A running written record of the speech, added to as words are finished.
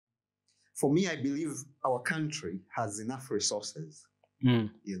for me, I believe our country has enough resources,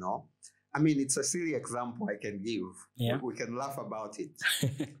 I mean, it's a silly example I can give. Yeah. We can laugh about it.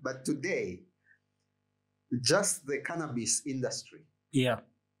 But today, just the cannabis industry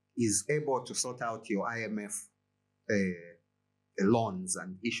is able to sort out your IMF loans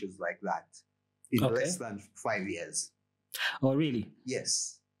and issues like that in less than 5 years. Oh, really?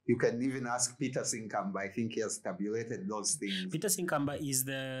 Yes. You can even ask Peter Sinkamba. I think he has tabulated those things. Peter Sinkamba is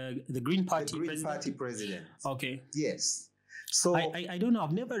the Green Party president. The Green Party president. Okay. Yes. So I don't know.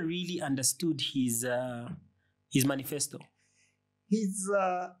 I've never really understood his manifesto. It's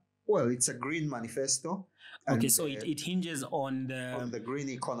a green manifesto. Okay, so it hinges on the green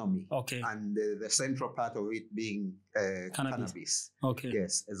economy. Okay. And the central part of it being cannabis. Okay.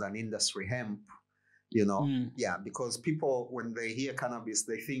 Yes, as an industry, hemp. Yeah, because people, when they hear cannabis,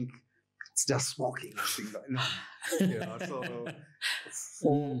 they think it's just smoking. So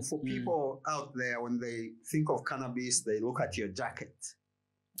for people out there, when they think of cannabis, they look at your jacket,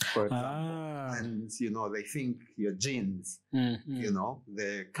 for example, and they think your jeans,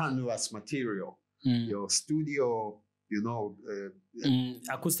 the canvas material, your studio,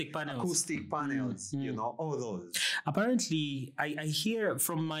 acoustic panels, all those. Apparently, I hear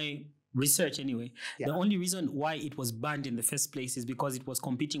from my research anyway, the only reason why it was banned in the first place is because it was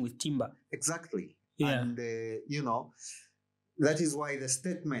competing with timber. Exactly. Yeah. And, that is why the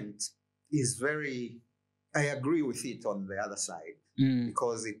statement is I agree with it on the other side,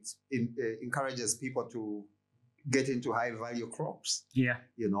 because it encourages people to get into high value crops. Yeah.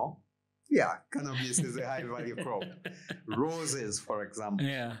 Yeah, cannabis is a high value crop. Roses, for example.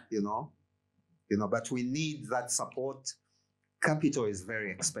 Yeah. But we need that support. Capital is very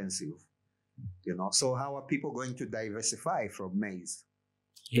expensive, So how are people going to diversify from maize?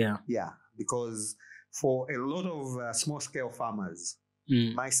 Yeah. Yeah, because for a lot of small-scale farmers,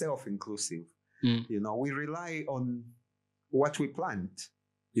 myself inclusive, we rely on what we plant,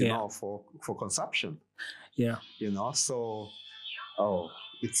 for consumption. Yeah. So,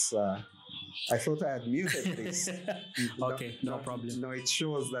 it's... I thought I had muted this. Okay, no problem. No, it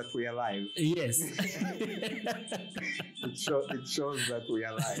shows that we are live. Yes. It shows that we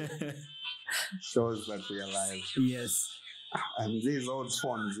are live. Shows that we are live. Yes. And these old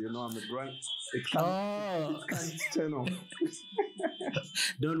phones, I'm a grand. It can't turn off.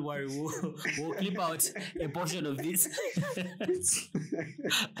 Don't worry, we'll clip out a portion of this. It's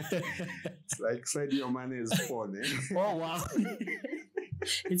like Sadio Mane's phone. Oh, wow.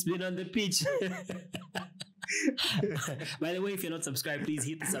 It's been on the pitch. By the way, if you're not subscribed, please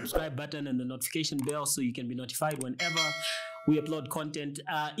hit the subscribe button and the notification bell so you can be notified whenever we upload content.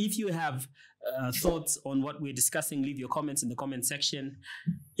 If you have thoughts on what we're discussing, leave your comments in the comment section.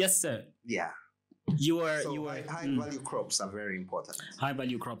 Yes, sir. Yeah. High value crops are very important. High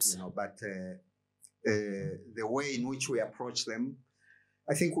value crops. But the way in which we approach them,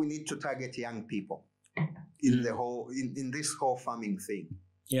 I think we need to target young people in the whole in this whole farming thing.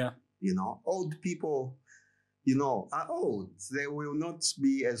 Yeah. Old people, are old. They will not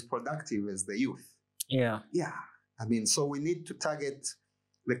be as productive as the youth. Yeah. Yeah. I mean, so we need to target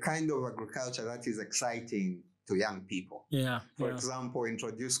the kind of agriculture that is exciting to young people. Yeah. For example,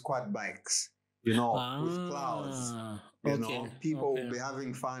 introduce quad bikes, with plows. People will be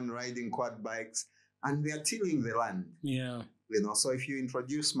having fun riding quad bikes and they are tilling the land. Yeah. So if you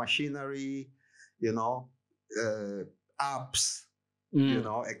introduce machinery, apps,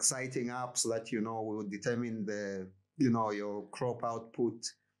 exciting apps that, will determine your crop output.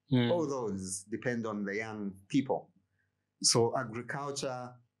 All those depend on the young people. So agriculture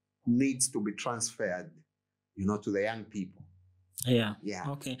needs to be transferred, to the young people. Yeah. Yeah.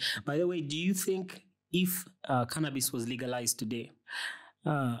 Okay. By the way, do you think if cannabis was legalized today,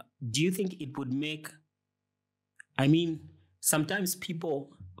 do you think it would make, sometimes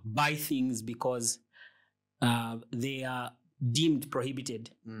people buy things because they are deemed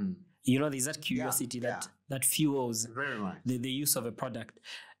prohibited. There's that curiosity that fuels very much the use of a product.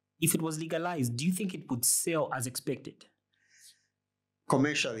 If it was legalized, do you think it would sell as expected?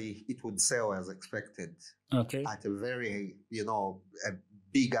 Commercially, it would sell as expected. Okay. At a very, a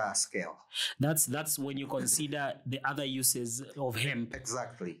bigger scale. That's when you consider the other uses of hemp.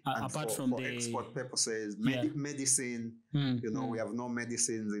 Exactly. Apart from the export purposes, medicine. We have no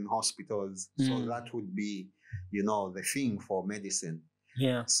medicines in hospitals, so that would be, the thing for medicine.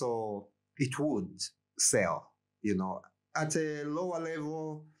 Yeah. So it would sell. At a lower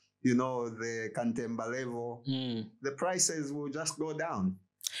level, the Kantemba level, the prices will just go down.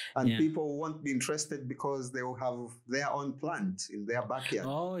 And people won't be interested because they will have their own plant in their backyard.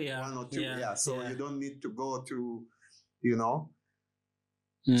 Oh, yeah. One or two. So you don't need to go to,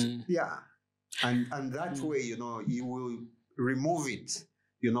 And that way, you know, you will remove it,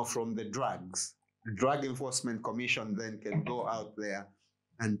 you know, from the drugs. The Drug Enforcement Commission then can go out there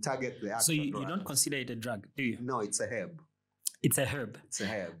and target the actual So you drugs. don't consider it a drug, do you? No, it's a herb. It's a herb. It's a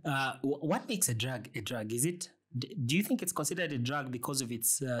herb. What makes a drug a drug? Is it? Do you think it's considered a drug because of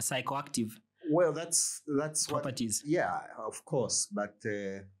its psychoactive? Well, that's properties. Yeah, of course, but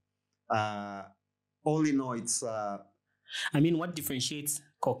all in all, it's. I mean, what differentiates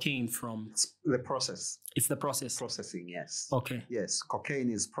cocaine from the process? It's the process. Processing, yes. Okay. Yes,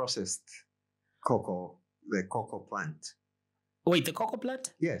 cocaine is processed the cocoa plant. Wait, the cocoa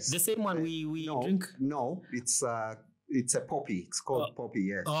plant? Yes. The same one we drink? No, it's a poppy. It's called poppy,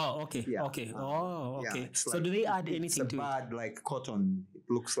 yes. Oh, okay. Yeah. Okay. Okay. Yeah, so do they add anything to it? It's a bud like cotton. It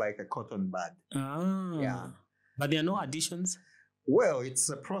looks like a cotton bud. Yeah. But there are no additions? Well, it's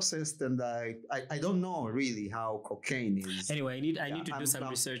processed, and I don't know really how cocaine is. Anyway, I need to do some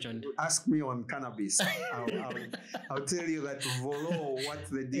research on. Ask me on cannabis. I'll tell you that Volo, what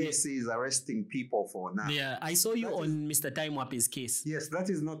the DC is arresting people for now. Yeah, I saw you on Mr. Time Wapi's case. Yes, that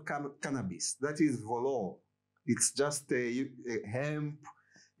is not cannabis. That is Volo. It's just a hemp,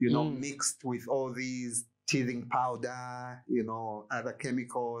 you know, mixed with all these teething powder, you know, other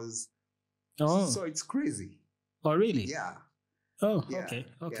chemicals. Oh, so it's crazy. Oh, really? Yeah. Oh, yeah.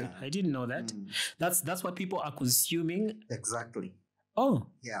 Okay. Yeah. I didn't know that. That's what people are consuming. Exactly. Oh,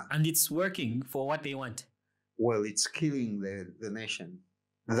 yeah. And it's working for what they want. Well, it's killing the nation.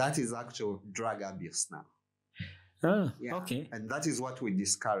 That is actual drug abuse now. Oh, yeah. Okay. And that is what we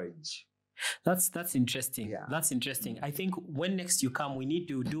discourage. That's interesting. Yeah. That's interesting. I think when next you come, we need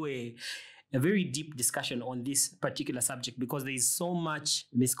to do a very deep discussion on this particular subject, because there is so much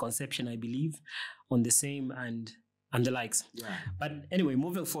misconception, I believe, on the same and the likes. Yeah. But anyway,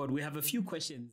 moving forward, we have a few questions.